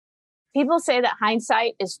People say that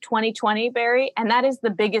hindsight is 20/20, Barry, and that is the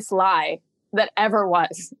biggest lie that ever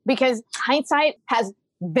was, because hindsight has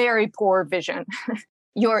very poor vision.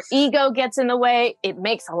 Your ego gets in the way. It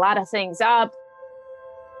makes a lot of things up.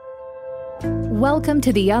 Welcome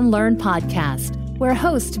to the Unlearn Podcast, where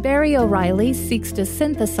host Barry O'Reilly seeks to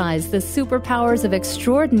synthesize the superpowers of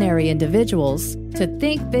extraordinary individuals to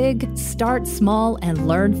think big, start small, and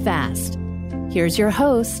learn fast. Here's your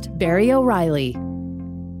host, Barry O'Reilly.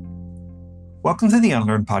 Welcome to the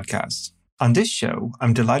Unlearn Podcast. On this show,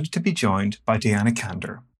 I'm delighted to be joined by Deanna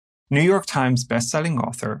Kander, New York Times bestselling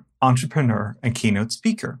author, entrepreneur, and keynote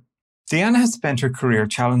speaker. Deanna has spent her career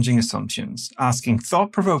challenging assumptions, asking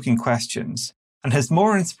thought-provoking questions, and has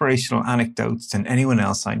more inspirational anecdotes than anyone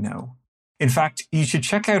else I know. In fact, you should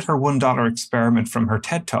check out her $1 experiment from her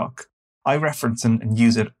TED Talk. I reference it and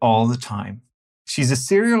use it all the time. She's a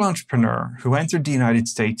serial entrepreneur who entered the United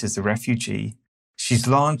States as a refugee. She's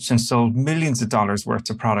launched and sold millions of dollars worth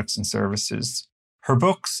of products and services. Her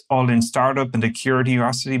books, All in Startup and The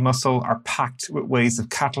Curiosity Muscle, are packed with ways of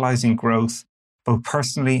catalyzing growth, both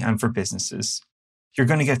personally and for businesses. You're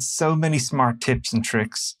going to get so many smart tips and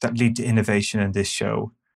tricks that lead to innovation in this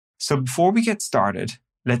show. So before we get started,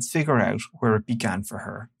 let's figure out where it began for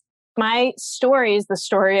her. My story is the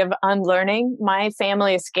story of unlearning. My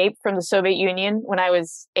family escaped from the Soviet Union when I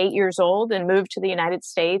was 8 years old and moved to the United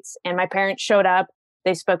States. And my parents showed up.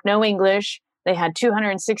 They spoke no English. They had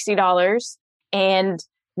 $260 and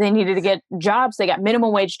they needed to get jobs. They got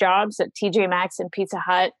minimum wage jobs at TJ Maxx and Pizza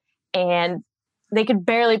Hut, and they could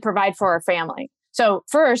barely provide for our family. So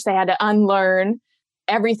first they had to unlearn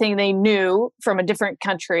everything they knew from a different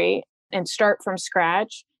country and start from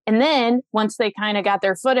scratch. And then once they kind of got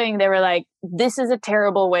their footing, they were like, this is a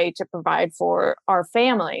terrible way to provide for our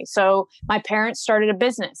family. So my parents started a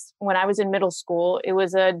business when I was in middle school. It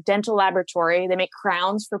was a dental laboratory. They make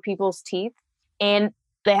crowns for people's teeth. And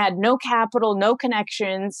they had no capital, no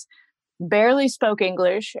connections, barely spoke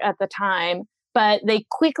English at the time. But they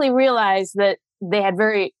quickly realized that they had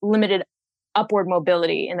very limited upward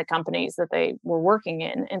mobility in the companies that they were working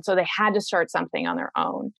in. And so they had to start something on their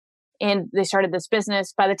own. And they started this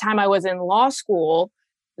business. By the time I was in law school,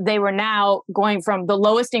 they were now going from the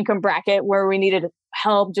lowest income bracket where we needed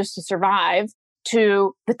help just to survive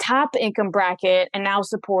to the top income bracket and now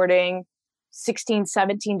supporting 16,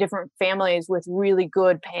 17 different families with really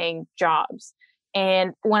good paying jobs.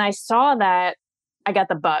 And when I saw that, I got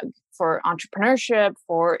the bug for entrepreneurship,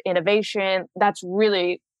 for innovation. That's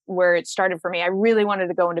really where it started for me. I really wanted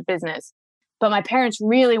to go into business. But my parents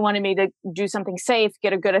really wanted me to do something safe,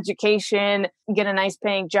 get a good education, get a nice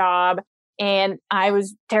paying job. And I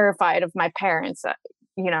was terrified of my parents.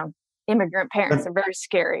 Immigrant parents are very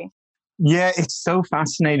scary. Yeah, it's so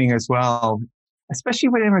fascinating as well, especially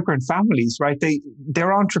with immigrant families, right?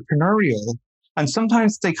 They're entrepreneurial. And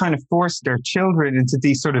sometimes they kind of force their children into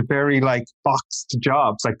these sort of very boxed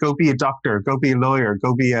jobs, like go be a doctor, go be a lawyer,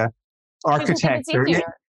 go be a architect.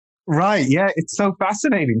 Right. Yeah. It's so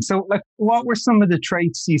fascinating. So what were some of the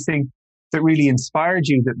traits you think that really inspired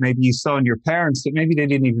you that maybe you saw in your parents that maybe they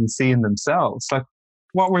didn't even see in themselves?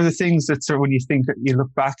 What were the things that when you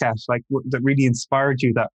look back at, that really inspired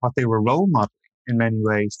you, that what they were role modeling in many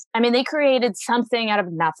ways? I mean, they created something out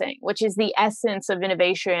of nothing, which is the essence of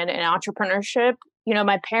innovation and entrepreneurship.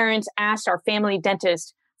 My parents asked our family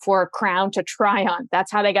dentist for a crown to try on.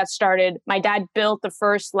 That's how they got started. My dad built the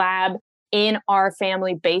first lab in our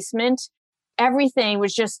family basement. Everything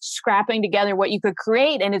was just scrapping together what you could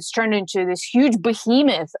create. And it's turned into this huge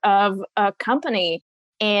behemoth of a company.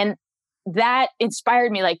 And that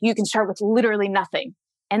inspired me. You can start with literally nothing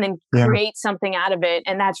and then create something out of it.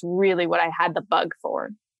 And that's really what I had the bug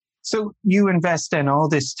for. So you invest in all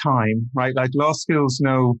this time, right? Law school's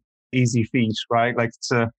no easy feat, right?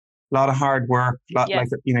 It's a lot of hard work. Yes.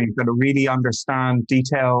 You've got to really understand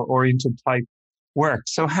detail-oriented type work.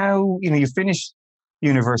 So how, you finish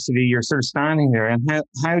university, you're sort of standing there, and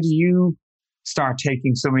how do you start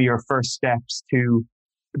taking some of your first steps to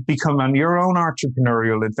become on your own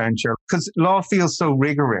entrepreneurial adventure? Because law feels so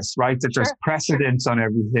rigorous, right? That there's precedence on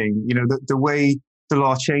everything. The way the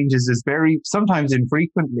law changes is very, sometimes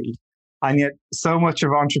infrequently. And yet so much of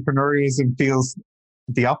entrepreneurialism feels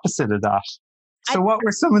the opposite of that. So what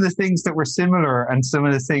were some of the things that were similar and some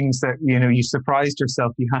of the things that, you surprised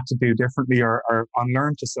yourself you had to do differently or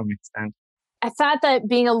unlearn to some extent? I thought that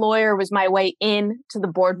being a lawyer was my way into the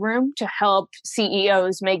boardroom to help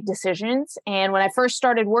CEOs make decisions. And when I first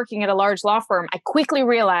started working at a large law firm, I quickly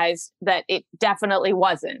realized that it definitely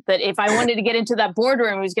wasn't. That if I wanted to get into that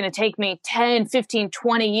boardroom, it was going to take me 10, 15,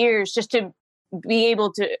 20 years just to be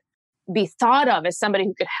able to be thought of as somebody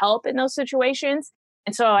who could help in those situations.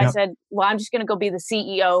 And so I said, well, I'm just going to go be the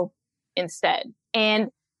CEO instead. And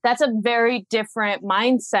that's a very different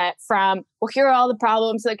mindset from, well, here are all the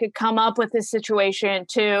problems that could come up with this situation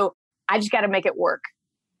to, I just got to make it work.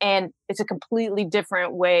 And it's a completely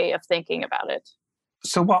different way of thinking about it.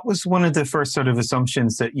 So what was one of the first sort of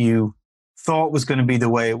assumptions that you thought was going to be the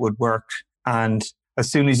way it would work, and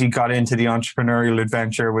as soon as you got into the entrepreneurial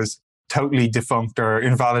adventure was totally defunct or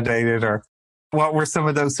invalidated? Or what were some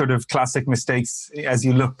of those sort of classic mistakes as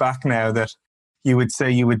you look back now that you would say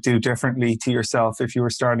you would do differently to yourself if you were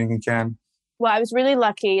starting again? Well, I was really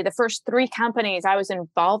lucky. The first 3 companies I was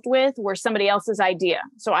involved with were somebody else's idea.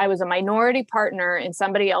 So I was a minority partner in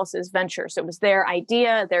somebody else's venture. So it was their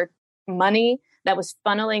idea, their money that was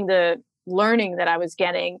funneling the learning that I was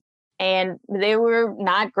getting. And they were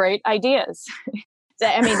not great ideas.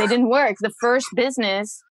 I mean, they didn't work. The first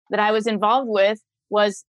business that I was involved with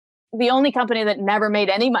was the only company that never made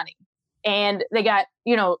any money. And they got,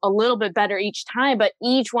 a little bit better each time. But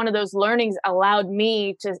each one of those learnings allowed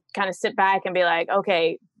me to kind of sit back and be like,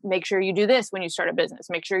 okay, make sure you do this when you start a business.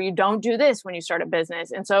 Make sure you don't do this when you start a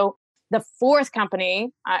business. And so the 4th company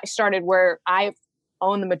I started, where I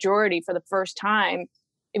own the majority for the first time,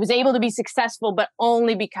 it was able to be successful, but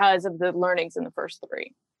only because of the learnings in the first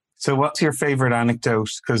 3. So what's your favorite anecdote?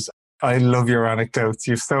 Because I love your anecdotes.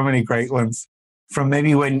 You have so many great ones. From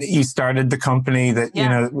maybe when you started the company that,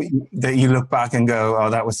 that you look back and go, oh,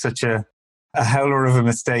 that was such a howler of a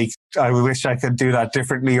mistake. I wish I could do that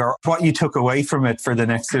differently, or what you took away from it for the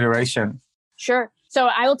next iteration. Sure. So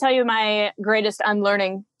I will tell you my greatest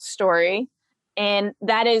unlearning story. And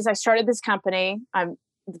that is, I started this company. I'm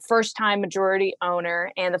the first time majority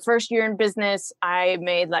owner. And the first year in business, I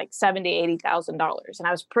made like $70,000, $80,000. And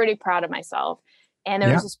I was pretty proud of myself. And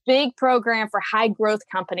there was this big program for high growth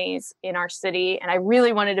companies in our city. And I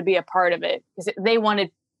really wanted to be a part of it because they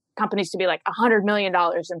wanted companies to be like $100 million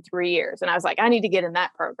in 3 years. And I was like, I need to get in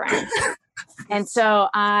that program. And so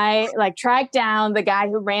I tracked down the guy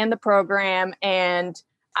who ran the program, and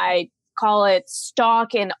I call it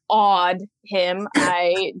stalk and awed him.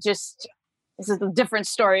 This is a different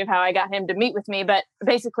story of how I got him to meet with me. But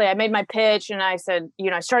basically I made my pitch and I said,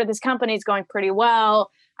 I started this company, it's going pretty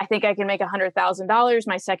well. I think I can make $100,000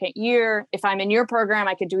 my second year. If I'm in your program,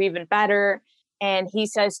 I could do even better. And he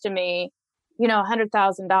says to me,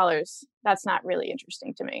 $100,000, that's not really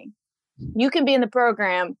interesting to me. You can be in the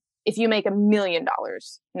program if you make $1 million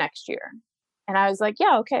next year. And I was like,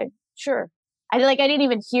 yeah, okay, sure. I didn't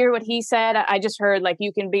even hear what he said. I just heard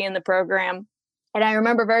you can be in the program. And I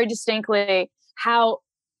remember very distinctly how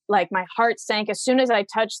my heart sank as soon as I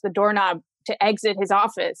touched the doorknob to exit his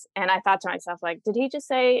office. And I thought to myself, did he just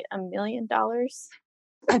say $1 million?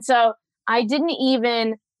 And so I didn't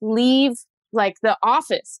even leave the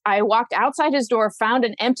office. I walked outside his door, found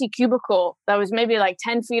an empty cubicle that was maybe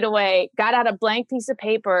 10 feet away, got out a blank piece of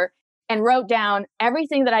paper and wrote down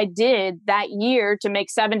everything that I did that year to make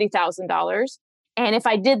 $70,000. And if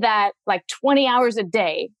I did that 20 hours a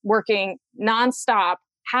day, working nonstop,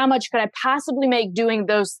 how much could I possibly make doing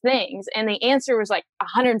those things? And the answer was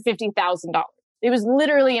 $150,000. It was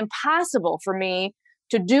literally impossible for me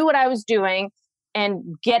to do what I was doing and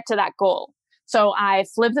get to that goal. So I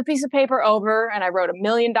flipped the piece of paper over and I wrote $1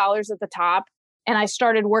 million at the top, and I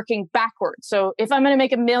started working backwards. So if I'm going to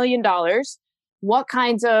make $1 million, what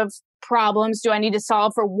kinds of problems do I need to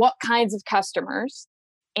solve for what kinds of customers?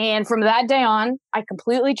 And from that day on, I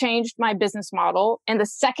completely changed my business model. And the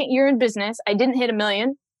second year in business, I didn't hit $1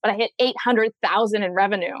 million, but I hit 800,000 in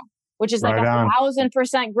revenue, which is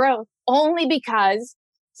 1,000% growth, only because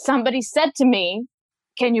somebody said to me,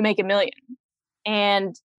 can you make $1 million?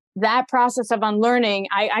 And that process of unlearning,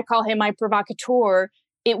 I call him my provocateur.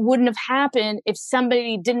 It wouldn't have happened if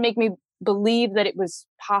somebody didn't make me believe that it was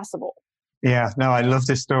possible. Yeah, no, I love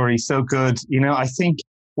this story. So good. I think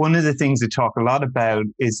one of the things we talk a lot about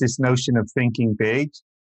is this notion of thinking big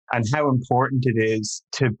and how important it is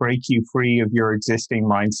to break you free of your existing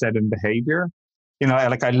mindset and behavior.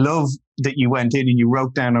 I love that you went in and you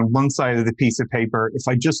wrote down on one side of the piece of paper, if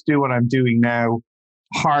I just do what I'm doing now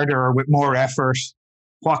harder with more effort,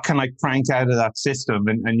 what can I crank out of that system?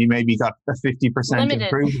 And you maybe got a 50%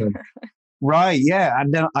 improvement. Right. Yeah.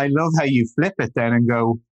 And then I love how you flip it then and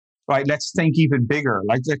go, right, let's think even bigger.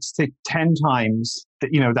 Let's take 10 times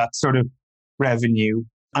that sort of revenue.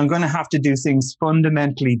 I'm going to have to do things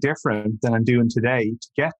fundamentally different than I'm doing today to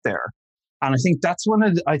get there. And I think that's one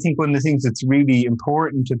of the things that's really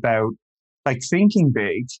important about thinking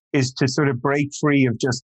big is to sort of break free of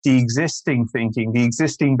just the existing thinking, the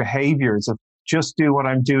existing behaviors of just do what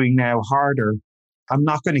I'm doing now harder. I'm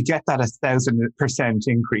not going to get that 1,000%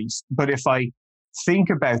 increase. But if I think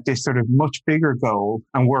about this sort of much bigger goal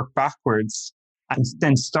and work backwards, and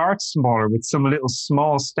then start smaller with some little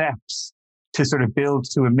small steps to sort of build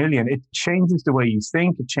to 1 million. It changes the way you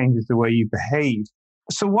think. It changes the way you behave.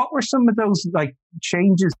 So what were some of those like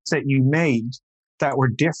changes that you made that were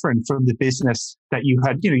different from the business that you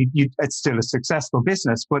had? It's still a successful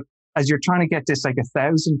business, but as you're trying to get this like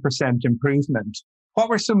 1,000% improvement, what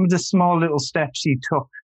were some of the small little steps you took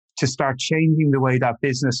to start changing the way that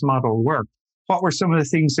business model worked? What were some of the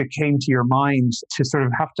things that came to your mind to sort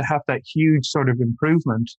of have that huge sort of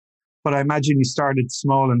improvement? But I imagine you started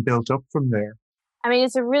small and built up from there. I mean,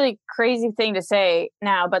 it's a really crazy thing to say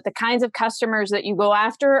now, but the kinds of customers that you go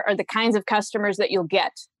after are the kinds of customers that you'll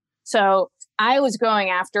get. So I was going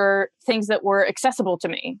after things that were accessible to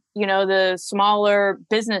me, the smaller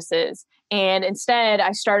businesses. And instead,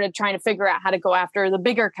 I started trying to figure out how to go after the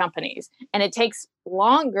bigger companies. And it takes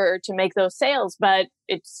longer to make those sales, but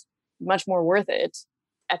it's much more worth it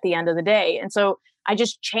at the end of the day. And so I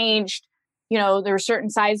just changed, there were certain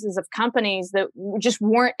sizes of companies that just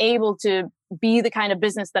weren't able to be the kind of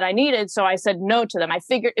business that I needed. So I said no to them. I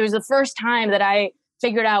figured it was the first time that I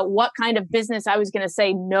figured out what kind of business I was going to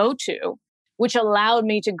say no to, which allowed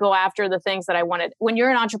me to go after the things that I wanted. When you're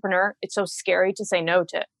an entrepreneur, it's so scary to say no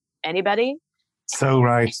to anybody. So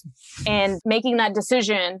right. And making that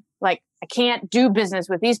decision, like, I can't do business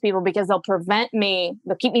with these people because they'll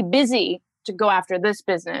keep me busy to go after this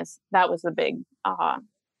business. That was the big aha.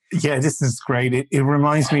 Yeah, this is great. It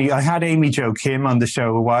reminds me, I had Amy Jo Kim on the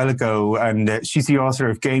show a while ago, and she's the author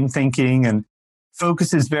of Game Thinking and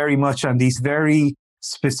focuses very much on these very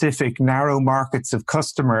specific, narrow markets of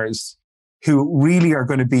customers who really are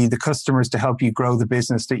going to be the customers to help you grow the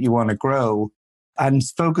business that you want to grow, and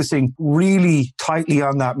focusing really tightly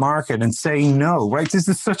on that market and saying no, right? This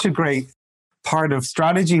is such a great part of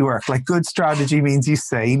strategy work. Like, good strategy means you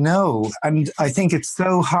say no. And I think it's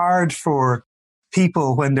so hard for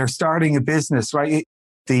people when they're starting a business, right?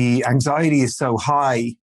 The anxiety is so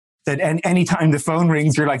high that anytime the phone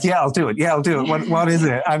rings, you're like, yeah, I'll do it. Yeah, I'll do it. What is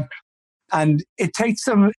it? And it takes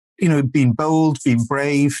some, being bold, being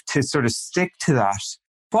brave to sort of stick to that.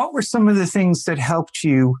 What were some of the things that helped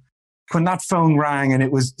you when that phone rang and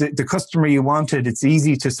it was the customer you wanted? It's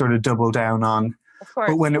easy to sort of double down on. Of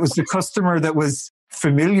course. But when it was the customer that was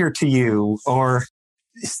familiar to you or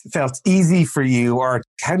felt easy for you, or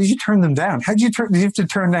how did you turn them down? Did you have to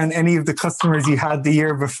turn down any of the customers you had the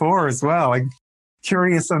year before as well? I'm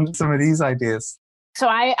curious on some of these ideas. So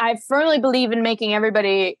I firmly believe in making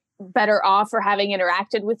everybody better off for having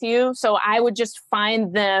interacted with you. So I would just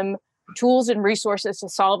find them tools and resources to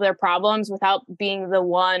solve their problems without being the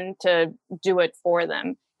one to do it for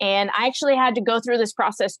them. And I actually had to go through this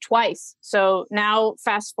process twice. So now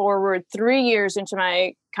fast forward 3 years into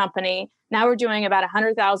my company. Now we're doing about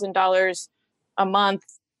 $100,000 a month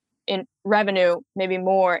in revenue, maybe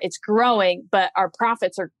more. It's growing, but our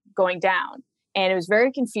profits are going down. And it was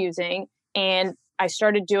very confusing. And I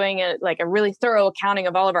started doing a really thorough accounting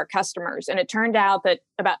of all of our customers. And it turned out that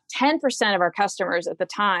about 10% of our customers at the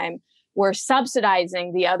time were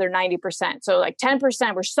subsidizing the other 90%. So like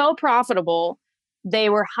 10% were so profitable, they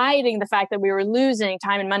were hiding the fact that we were losing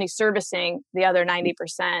time and money servicing the other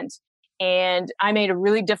 90%. And I made a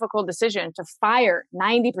really difficult decision to fire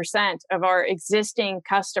 90% of our existing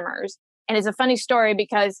customers. And it's a funny story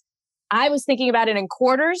because I was thinking about it in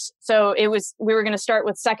quarters. So we were going to start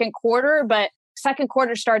with second quarter, but second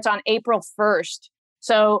quarter starts on April 1st.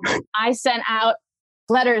 So I sent out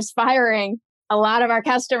letters firing a lot of our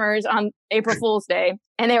customers on April Fool's Day.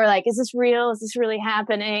 And they were like, is this real? Is this really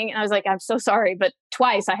happening? And I was like, I'm so sorry, but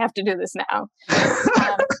twice I have to do this now.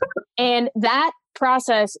 And that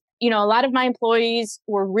process, a lot of my employees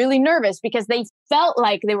were really nervous because they felt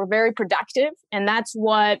like they were very productive. And that's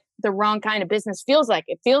what the wrong kind of business feels like.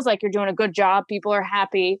 It feels like you're doing a good job. People are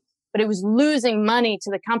happy, but it was losing money to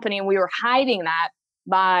the company. And we were hiding that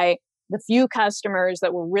by the few customers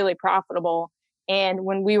that were really profitable. And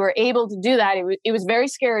when we were able to do that, it was very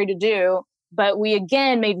scary to do, but we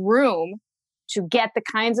again made room to get the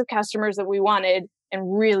kinds of customers that we wanted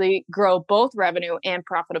and really grow both revenue and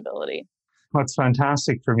profitability. What's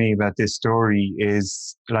fantastic for me about this story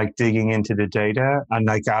is like digging into the data and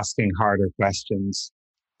like asking harder questions.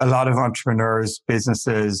 A lot of entrepreneurs,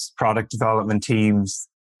 businesses, product development teams,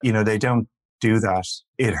 they don't do that.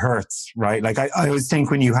 It hurts, right? Like I always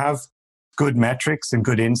think when you have good metrics and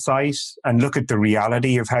good insight and look at the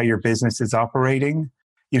reality of how your business is operating,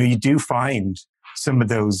 you do find some of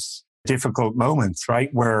those difficult moments, right?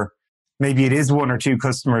 Where maybe it is one or two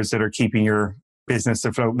customers that are keeping your business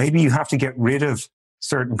afloat. Maybe you have to get rid of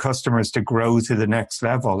certain customers to grow to the next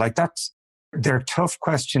level. Like that's They're tough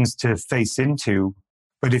questions to face into.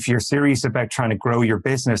 But if you're serious about trying to grow your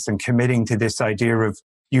business and committing to this idea of,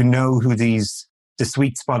 who the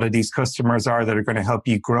sweet spot of these customers are that are going to help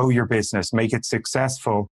you grow your business, make it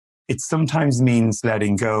successful, it sometimes means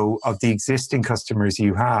letting go of the existing customers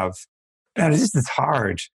you have. And this is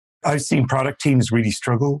hard. I've seen product teams really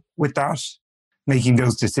struggle with that, making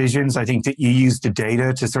those decisions. I think that you use the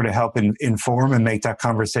data to sort of help inform and make that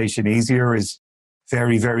conversation easier is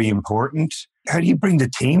very, very important. How do you bring the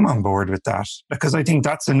team on board with that? Because I think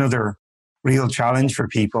that's another real challenge for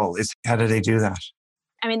people is how do they do that?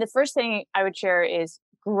 I mean, the first thing I would share is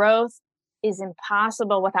growth is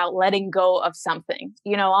impossible without letting go of something.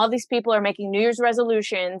 All these people are making New Year's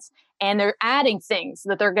resolutions and they're adding things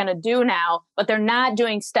that they're going to do now, but they're not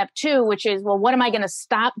doing step 2, which is, well, what am I going to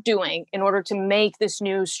stop doing in order to make this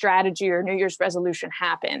new strategy or New Year's resolution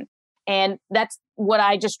happen? And that's what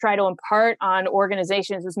I just try to impart on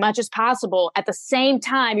organizations as much as possible. At the same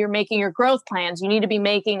time, you're making your growth plans. You need to be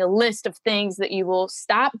making a list of things that you will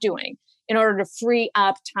stop doing in order to free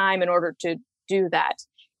up time in order to do that.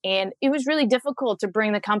 And it was really difficult to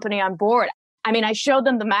bring the company on board. I mean, I showed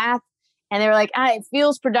them the math and they were like, it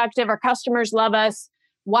feels productive. Our customers love us.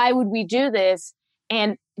 Why would we do this?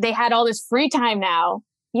 And they had all this free time now,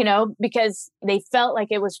 because they felt like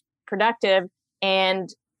it was productive. And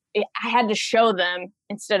I had to show them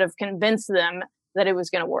instead of convince them that it was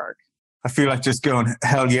going to work. I feel like just going,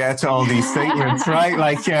 hell yeah, to all these statements, right?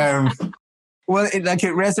 Well, it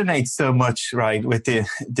resonates so much, right, with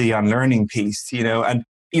the unlearning piece, and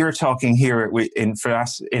you're talking here for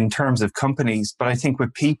us in terms of companies, but I think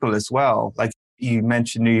with people as well, like you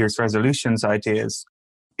mentioned New Year's resolutions ideas.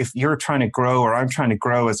 If you're trying to grow or I'm trying to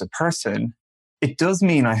grow as a person, it does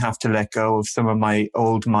mean I have to let go of some of my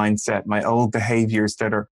old mindset, my old behaviors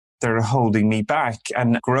that are holding me back.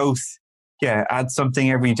 And growth, add something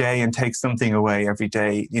every day and take something away every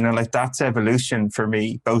day. That's evolution for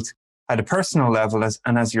me, both at a personal level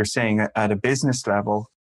and as you're saying, at a business level.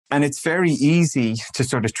 And it's very easy to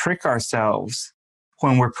sort of trick ourselves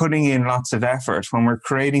when we're putting in lots of effort, when we're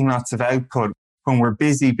creating lots of output, when we're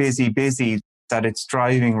busy, that it's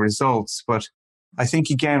driving results. But I think,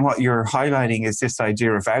 again, what you're highlighting is this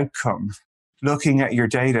idea of outcome. Looking at your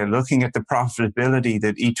data, looking at the profitability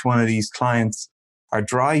that each one of these clients are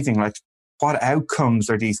driving, like what outcomes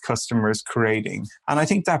are these customers creating? And I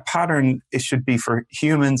think that pattern, it should be for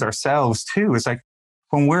humans ourselves too. It's like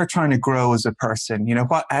when we're trying to grow as a person,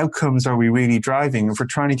 what outcomes are we really driving? If we're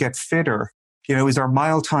trying to get fitter, is our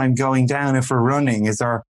mile time going down if we're running? Is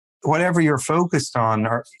our, whatever you're focused on,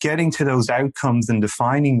 or getting to those outcomes and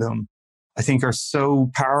defining them, I think are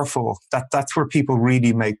so powerful that's where people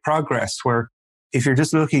really make progress. Where if you're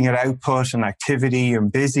just looking at output and activity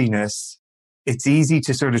and busyness, it's easy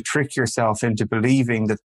to sort of trick yourself into believing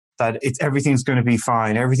that everything's going to be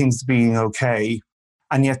fine, everything's being okay.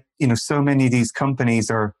 And yet, so many of these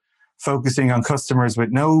companies are focusing on customers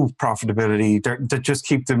with no profitability that just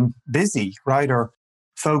keep them busy, right? Or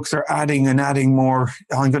folks are adding more.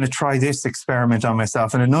 I'm going to try this experiment on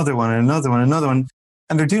myself and another one and another one, another one.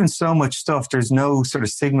 And they're doing so much stuff. There's no sort of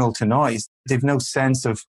signal to noise. They've no sense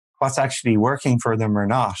of what's actually working for them or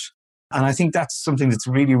not. And I think that's something that's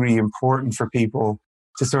really, really important for people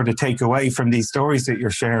to sort of take away from these stories that you're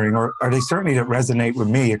sharing, or they certainly that resonate with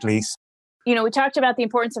me at least. We talked about the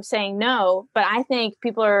importance of saying no, but I think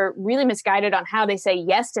people are really misguided on how they say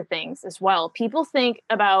yes to things as well. People think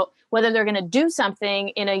about whether they're going to do something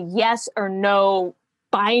in a yes or no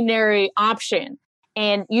binary option.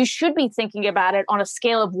 And you should be thinking about it on a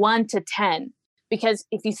scale of 1 to 10, because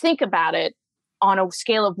if you think about it on a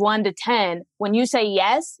scale of 1 to 10, when you say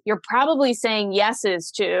yes, you're probably saying yeses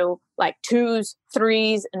to like 2s,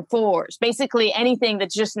 3s, and 4s, basically anything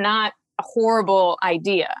that's just not a horrible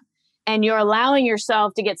idea. And you're allowing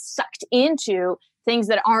yourself to get sucked into things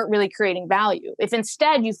that aren't really creating value. If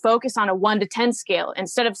instead you focus on a 1 to 10 scale,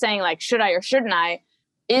 instead of saying like, should I or shouldn't I,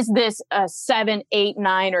 is this a 7, 8,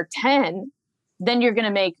 9, or 10? Then you're going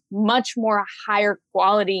to make much more higher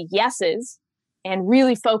quality yeses and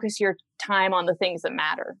really focus your time on the things that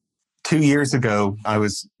matter. 2 years ago, I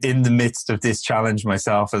was in the midst of this challenge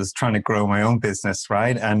myself. I was trying to grow my own business,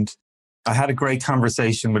 right? And I had a great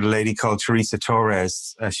conversation with a lady called Teresa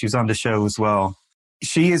Torres. She was on the show as well.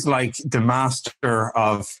 She is like the master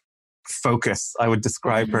of focus. I would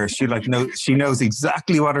describe her. She knows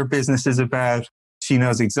exactly what her business is about. She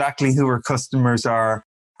knows exactly who her customers are.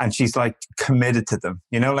 And she's like committed to them,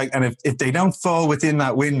 and if they don't fall within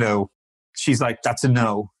that window, she's like, that's a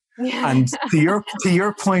no. Yeah. And to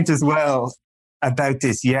your point as well about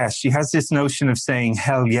this, yes, she has this notion of saying,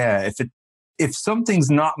 hell yeah. If something's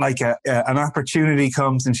not like an opportunity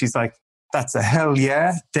comes and she's like, that's a hell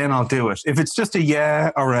yeah, then I'll do it. If it's just a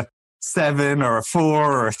yeah or a 7 or a 4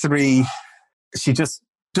 or a 3, she just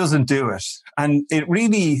doesn't do it. And it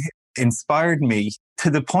really inspired me to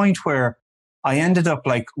the point where I ended up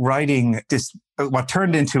like writing this, what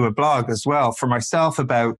turned into a blog as well for myself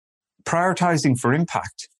about prioritizing for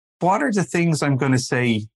impact. What are the things I'm going to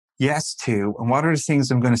say yes to? And what are the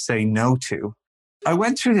things I'm going to say no to? I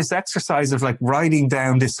went through this exercise of like writing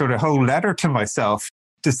down this sort of whole letter to myself,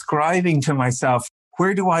 describing to myself,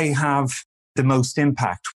 where do I have the most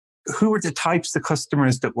impact? Who are the types of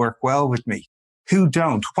customers that work well with me? Who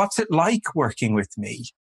don't? What's it like working with me?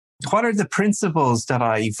 What are the principles that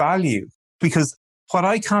I value? Because what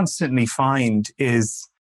I constantly find is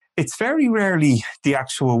it's very rarely the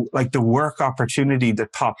actual, like the work opportunity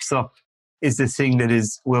that pops up is the thing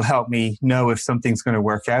that will help me know if something's going to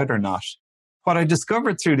work out or not. What I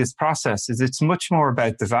discovered through this process is it's much more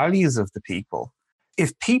about the values of the people.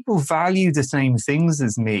 If people value the same things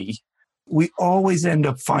as me, we always end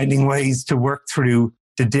up finding ways to work through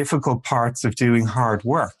the difficult parts of doing hard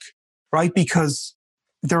work, right? Because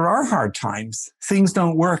there are hard times. Things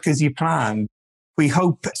don't work as you plan. We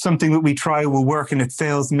hope something that we try will work and it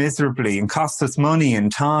fails miserably and costs us money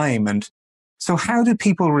and time. And so how do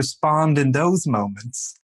people respond in those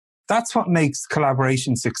moments? That's what makes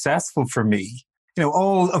collaboration successful for me. You know,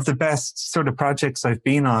 all of the best sort of projects I've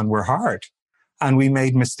been on were hard and we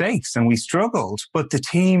made mistakes and we struggled, but the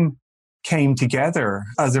team came together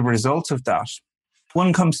as a result of that.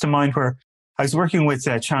 One comes to mind where I was working with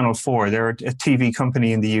Channel 4. They're a TV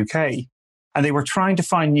company in the UK, and they were trying to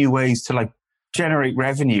find new ways to like generate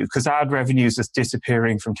revenue because ad revenue is just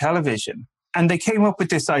disappearing from television. And they came up with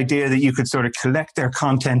this idea that you could sort of collect their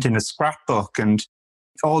content in a scrapbook, and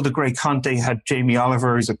all the great content. They had Jamie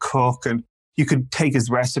Oliver as a cook, and you could take his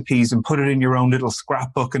recipes and put it in your own little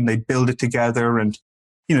scrapbook and they'd build it together, and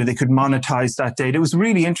you know, they could monetize that data. It was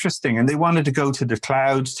really interesting, and they wanted to go to the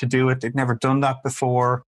cloud to do it. They'd never done that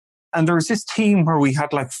before. And there was this team where we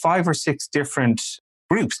had like 5 or 6 different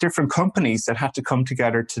groups, different companies that had to come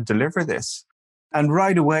together to deliver this. And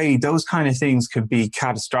right away, those kind of things could be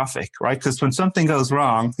catastrophic, right? Because when something goes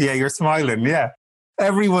wrong, yeah, you're smiling, yeah.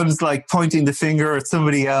 Everyone's like pointing the finger at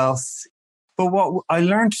somebody else. But what I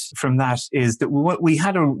learned from that is that we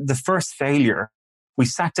had the first failure. We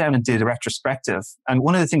sat down and did a retrospective. And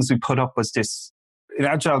one of the things we put up was this, in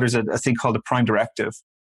Agile, there's a thing called the Prime Directive,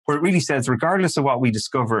 where it really says, regardless of what we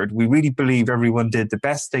discovered, we really believe everyone did the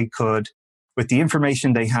best they could with the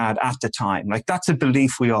information they had at the time. Like that's a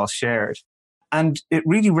belief we all shared. And it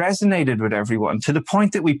really resonated with everyone to the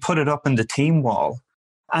point that we put it up in the team wall.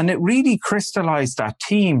 And it really crystallized that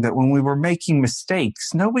team that when we were making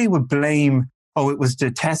mistakes, nobody would blame, oh, it was the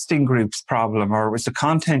testing group's problem or it was the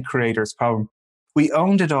content creator's problem. We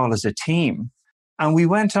owned it all as a team. And we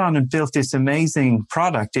went on and built this amazing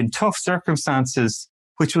product in tough circumstances,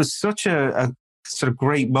 which was such a sort of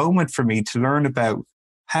great moment for me to learn about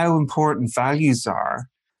how important values are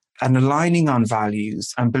and aligning on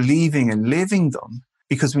values and believing and living them.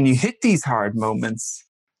 Because when you hit these hard moments,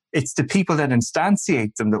 it's the people that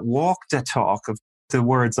instantiate them, that walk the talk of the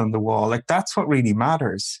words on the wall. Like that's what really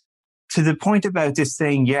matters. To the point about this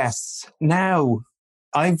saying yes, now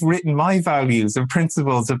I've written my values and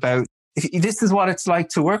principles about this is what it's like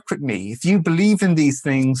to work with me. If you believe in these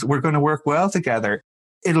things, we're going to work well together.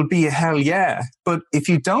 It'll be a hell yeah. But if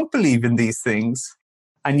you don't believe in these things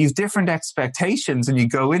and you've different expectations and you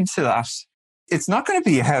go into that, it's not going to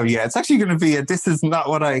be a hell yeah. It's actually going to be this is not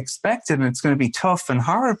what I expected, and it's going to be tough and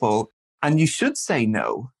horrible. And you should say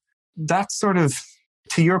no. That's sort of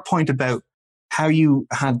to your point about how you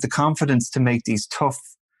had the confidence to make these tough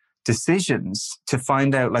decisions, to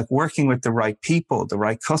find out like working with the right people, the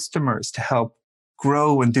right customers to help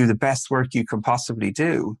grow and do the best work you can possibly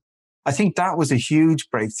do. I think that was a huge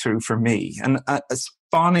breakthrough for me. And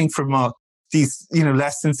spawning from these,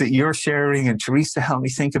 lessons that you're sharing and Teresa helped me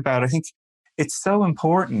think about, I think it's so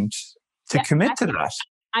important to commit to that.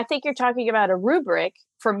 I think you're talking about a rubric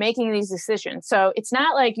for making these decisions. So it's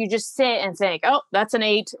not like you just sit and think, oh, that's an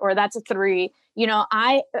 8 or that's a 3.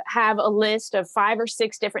 I have a list of 5 or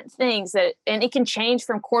 6 different things and it can change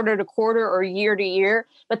from quarter to quarter or year to year.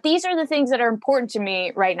 But these are the things that are important to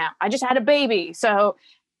me right now. I just had a baby. So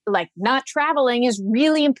like not traveling is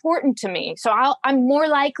really important to me. So I'm more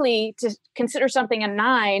likely to consider something a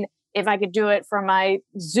 9 if I could do it from my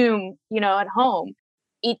Zoom, at home.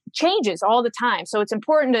 It changes all the time. So it's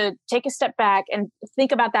important to take a step back and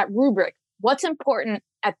think about that rubric. What's important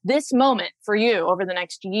at this moment for you over the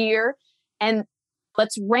next year? And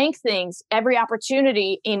let's rank things, every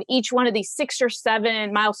opportunity in each one of these 6 or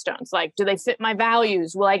 7 milestones. Like, do they fit my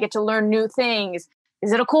values? Will I get to learn new things?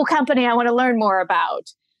 Is it a cool company I want to learn more about?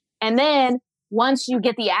 And then once you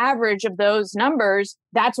get the average of those numbers,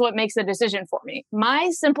 that's what makes a decision for me. My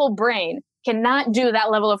simple brain cannot do that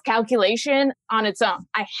level of calculation on its own.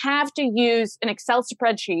 I have to use an Excel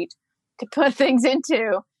spreadsheet to put things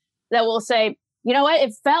into that will say, you know what,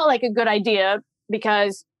 it felt like a good idea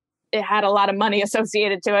because it had a lot of money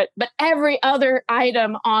associated to it, but every other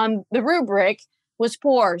item on the rubric was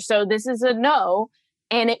poor. So this is a no,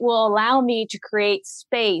 and it will allow me to create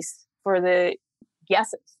space for the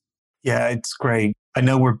yeses. Yeah, it's great. I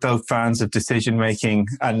know we're both fans of decision making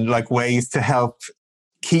and like ways to help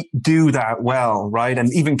do that well, right?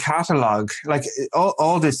 And even catalog, like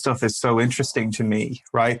all this stuff is so interesting to me,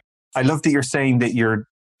 right? I love that you're saying that your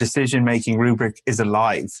decision making rubric is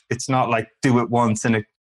alive. It's not like do it once and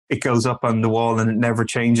it goes up on the wall and it never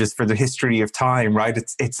changes for the history of time, right?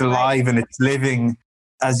 It's alive and it's living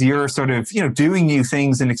as you're sort of, doing new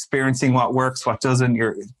things and experiencing what works, what doesn't.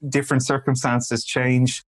 Your different circumstances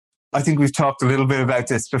change. I think we've talked a little bit about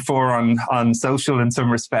this before on social in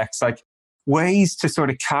some respects, like ways to sort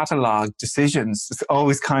of catalog decisions. It's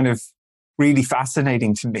always kind of really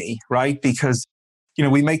fascinating to me, right? Because,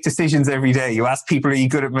 we make decisions every day. You ask people, are you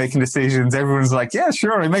good at making decisions? Everyone's like, yeah,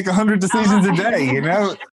 sure. I make 100 decisions a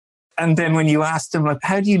day, And then when you ask them, like,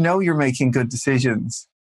 how do you know you're making good decisions?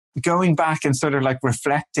 Going back and sort of like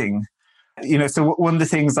reflecting, so one of the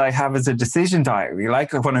things I have is a decision diary.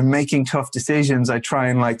 Like when I'm making tough decisions, I try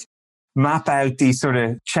and like map out these sort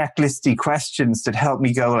of checklisty questions that help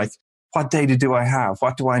me go like, what data do I have?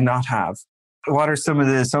 What do I not have? What are some of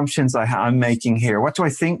the assumptions I'm making here? What do I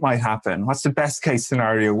think might happen? What's the best case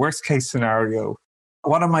scenario? Worst case scenario?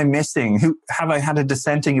 What am I missing? Have I had a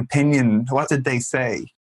dissenting opinion? What did they say?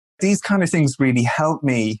 These kind of things really help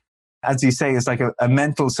me, as you say, it's like a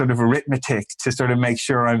mental sort of arithmetic to sort of make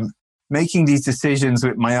sure I'm making these decisions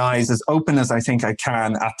with my eyes as open as I think I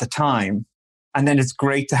can at the time. And then it's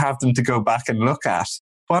great to have them to go back and look at.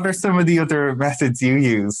 What are some of the other methods you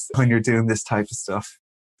use when you're doing this type of stuff?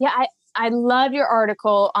 Yeah, I love your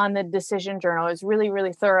article on the decision journal. It's really,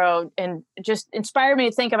 really thorough and just inspired me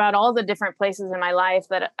to think about all the different places in my life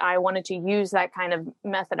that I wanted to use that kind of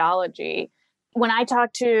methodology. When I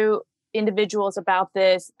talk to individuals about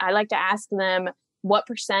this, I like to ask them what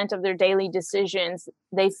 % of their daily decisions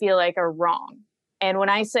they feel like are wrong. And when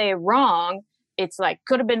I say wrong, it's like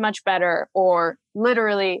could have been much better or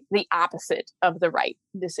literally the opposite of the right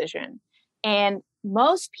decision. And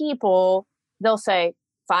most people, they'll say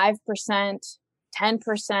 5%,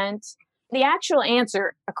 10%. The actual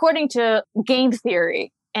answer, according to game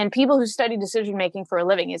theory and people who study decision making for a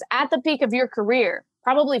living, is at the peak of your career,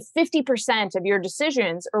 probably 50% of your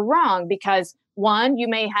decisions are wrong because, one, you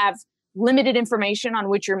may have limited information on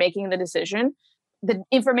which you're making the decision. The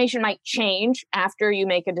information might change after you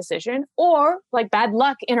make a decision, or like bad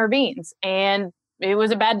luck intervenes and it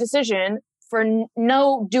was a bad decision for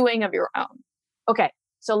no doing of your own. Okay,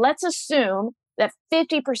 so let's assume that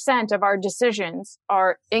 50% of our decisions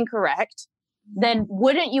are incorrect. Then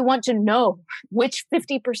wouldn't you want to know which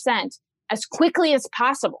 50% as quickly as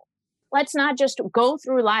possible? Let's not just go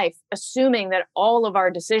through life assuming that all of our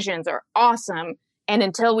decisions are awesome. And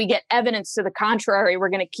until we get evidence to the contrary, we're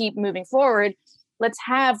going to keep moving forward. Let's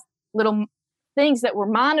have little things that we're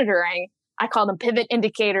monitoring. I call them pivot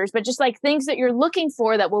indicators, but just like things that you're looking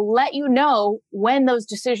for that will let you know when those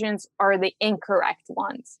decisions are the incorrect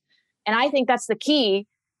ones. And I think that's the key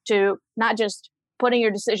to not just putting your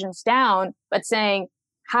decisions down, but saying,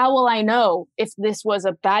 how will I know if this was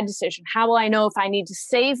a bad decision? How will I know if I need to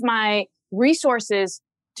save my resources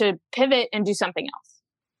to pivot and do something else?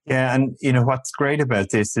 Yeah. And what's great about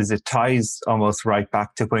this is it ties almost right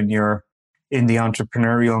back to when you're in the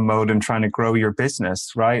entrepreneurial mode and trying to grow your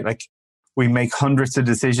business, right? Like we make hundreds of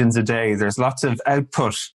decisions a day. There's lots of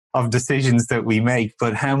output of decisions that we make,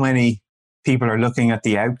 but how many people are looking at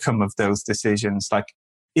the outcome of those decisions? Like,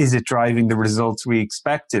 is it driving the results we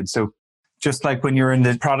expected? So just like when you're in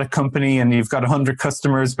the product company and you've got 100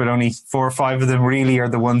 customers, but only 4 or 5 of them really are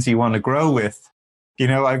the ones you want to grow with.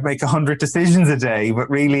 I make 100 decisions a day, but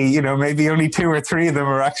really, maybe only 2 or 3 of them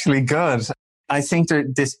are actually good. I think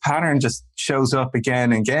that this pattern just shows up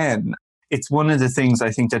again and again. It's one of the things I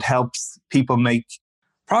think that helps people make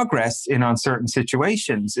progress in uncertain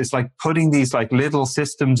situations. It's like putting these like little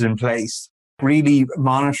systems in place, really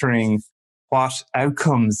monitoring what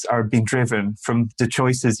outcomes are being driven from the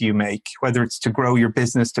choices you make, whether it's to grow your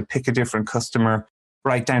business, to pick a different customer,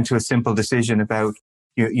 right down to a simple decision about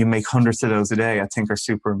you make hundreds of those a day, I think are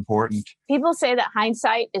super important. People say that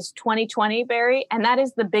hindsight is 20/20, Barry, and that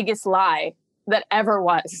is the biggest lie that ever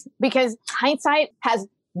was, because hindsight has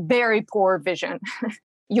very poor vision.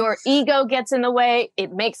 Your ego gets in the way.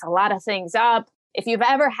 It makes a lot of things up. If you've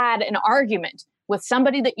ever had an argument with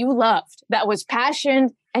somebody that you loved, that was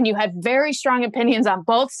passionate, and you had very strong opinions on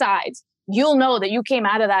both sides, you'll know that you came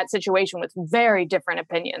out of that situation with very different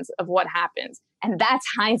opinions of what happens. And that's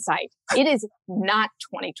hindsight. It is not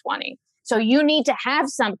 2020. So you need to have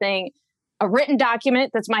something, a written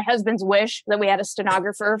document. That's my husband's wish, that we had a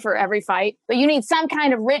stenographer for every fight. But you need some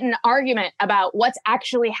kind of written argument about what's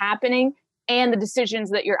actually happening and the decisions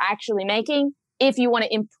that you're actually making if you want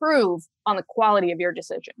to improve on the quality of your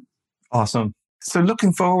decision. Awesome. So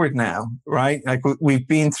looking forward now, right? Like we've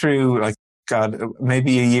been through, like, God,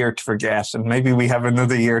 maybe a year to forget, and maybe we have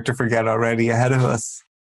another year to forget already ahead of us.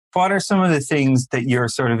 What are some of the things that you're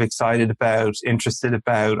sort of excited about, interested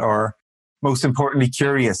about, or most importantly,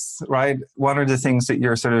 curious, right? What are the things that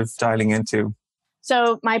you're sort of dialing into?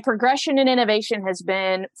 So my progression in innovation has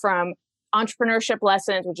been from entrepreneurship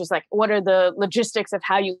lessons, which is like, what are the logistics of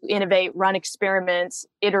how you innovate, run experiments,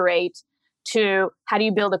 iterate, to how do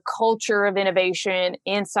you build a culture of innovation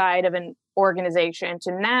inside of an organization,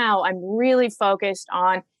 to now I'm really focused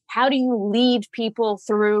on how do you lead people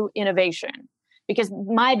through innovation? Because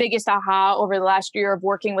my biggest aha over the last year of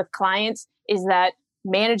working with clients is that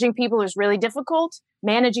managing people is really difficult.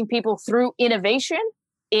 Managing people through innovation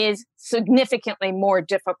is significantly more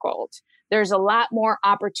difficult. There's a lot more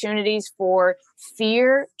opportunities for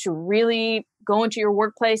fear to really go into your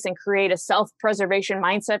workplace and create a self-preservation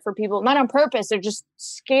mindset for people, not on purpose. They're just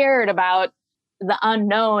scared about the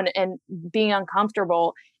unknown and being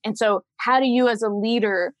uncomfortable. And so how do you as a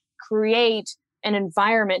leader create an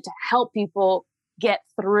environment to help people get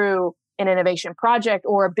through an innovation project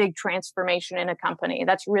or a big transformation in a company?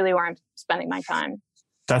 That's really where I'm spending my time.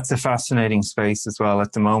 That's a fascinating space as well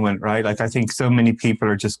at the moment, right? Like I think so many people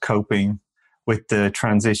are just coping with the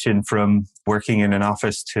transition from working in an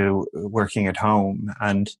office to working at home,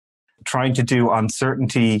 and trying to do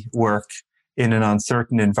uncertainty work in an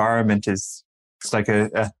uncertain environment is it's like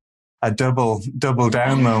a double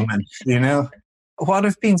down moment, you know? What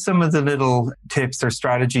have been some of the little tips or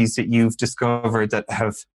strategies that you've discovered that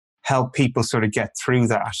have helped people sort of get through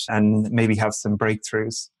that and maybe have some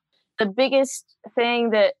breakthroughs? The biggest thing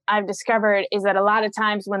that I've discovered is that a lot of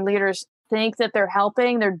times when leaders think that they're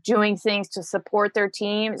helping, they're doing things to support their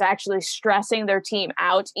team, is actually stressing their team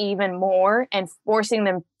out even more and forcing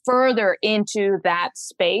them further into that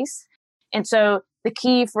space. And so the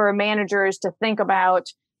key for a manager is to think about,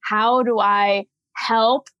 how do I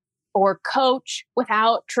help or coach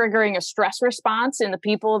without triggering a stress response in the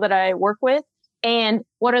people that I work with? And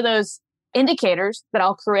what are those indicators that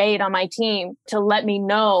I'll create on my team to let me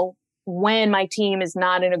know when my team is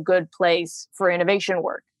not in a good place for innovation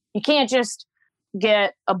work? You can't just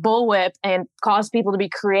get a bullwhip and cause people to be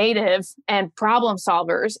creative and problem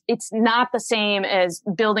solvers. It's not the same as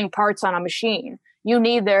building parts on a machine. You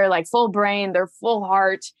need their like full brain, their full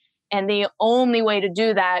heart. And the only way to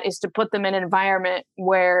do that is to put them in an environment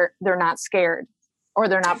where they're not scared or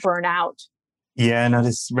they're not burned out. Yeah, no,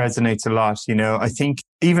 this resonates a lot. You know, I think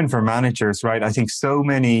even for managers, right? I think so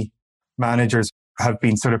many managers have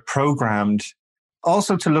been sort of programmed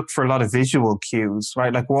also to look for a lot of visual cues,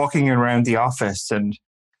 right? Like walking around the office and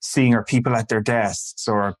seeing are people at their desks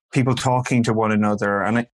or people talking to one another.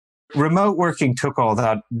 And remote working took all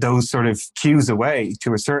those sort of cues away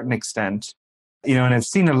to a certain extent. You know, and I've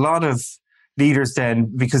seen a lot of leaders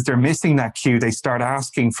then, because they're missing that cue, they start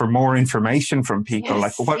asking for more information from people.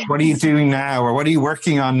 Yes. Like, what are you doing now? Or what are you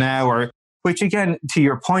working on now? Or, which again, to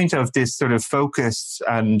your point of this sort of focus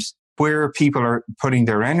and where people are putting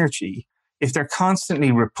their energy, if they're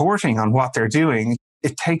constantly reporting on what they're doing,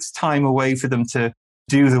 it takes time away for them to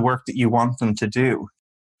do the work that you want them to do.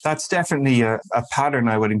 That's definitely a pattern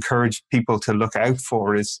I would encourage people to look out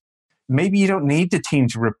for, is maybe you don't need the team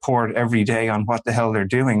to report every day on what the hell they're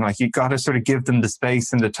doing. Like, you got to sort of give them the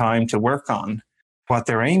space and the time to work on what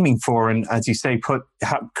they're aiming for. And as you say,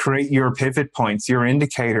 create your pivot points, your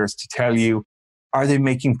indicators to tell you, are they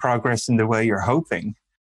making progress in the way you're hoping?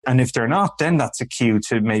 And if they're not, then that's a cue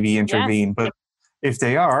to maybe intervene. Yes. But if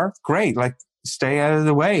they are, great. Like, stay out of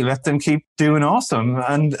the way. Let them keep doing awesome.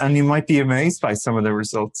 And you might be amazed by some of the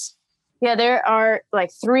results. Yeah, there are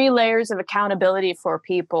like 3 layers of accountability for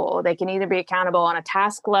people. They can either be accountable on a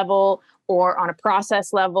task level or on a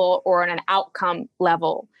process level or on an outcome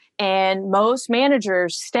level. And most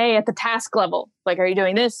managers stay at the task level. Like, are you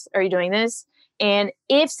doing this? Are you doing this? And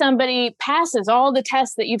if somebody passes all the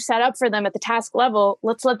tests that you've set up for them at the task level,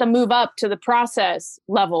 let's let them move up to the process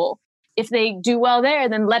level. If they do well there,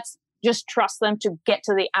 then let's just trust them to get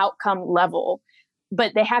to the outcome level.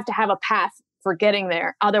 But they have to have a path for getting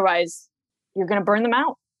there. Otherwise, you're going to burn them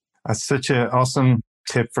out. That's such an awesome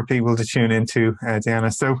tip for people to tune into,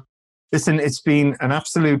 Deanna. So listen, it's been an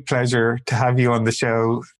absolute pleasure to have you on the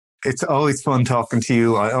show. It's always fun talking to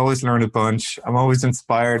you. I always learn a bunch. I'm always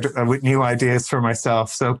inspired with new ideas for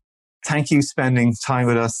myself. So thank you spending time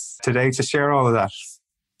with us today to share all of that.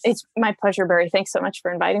 It's my pleasure, Barry. Thanks so much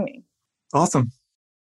for inviting me. Awesome.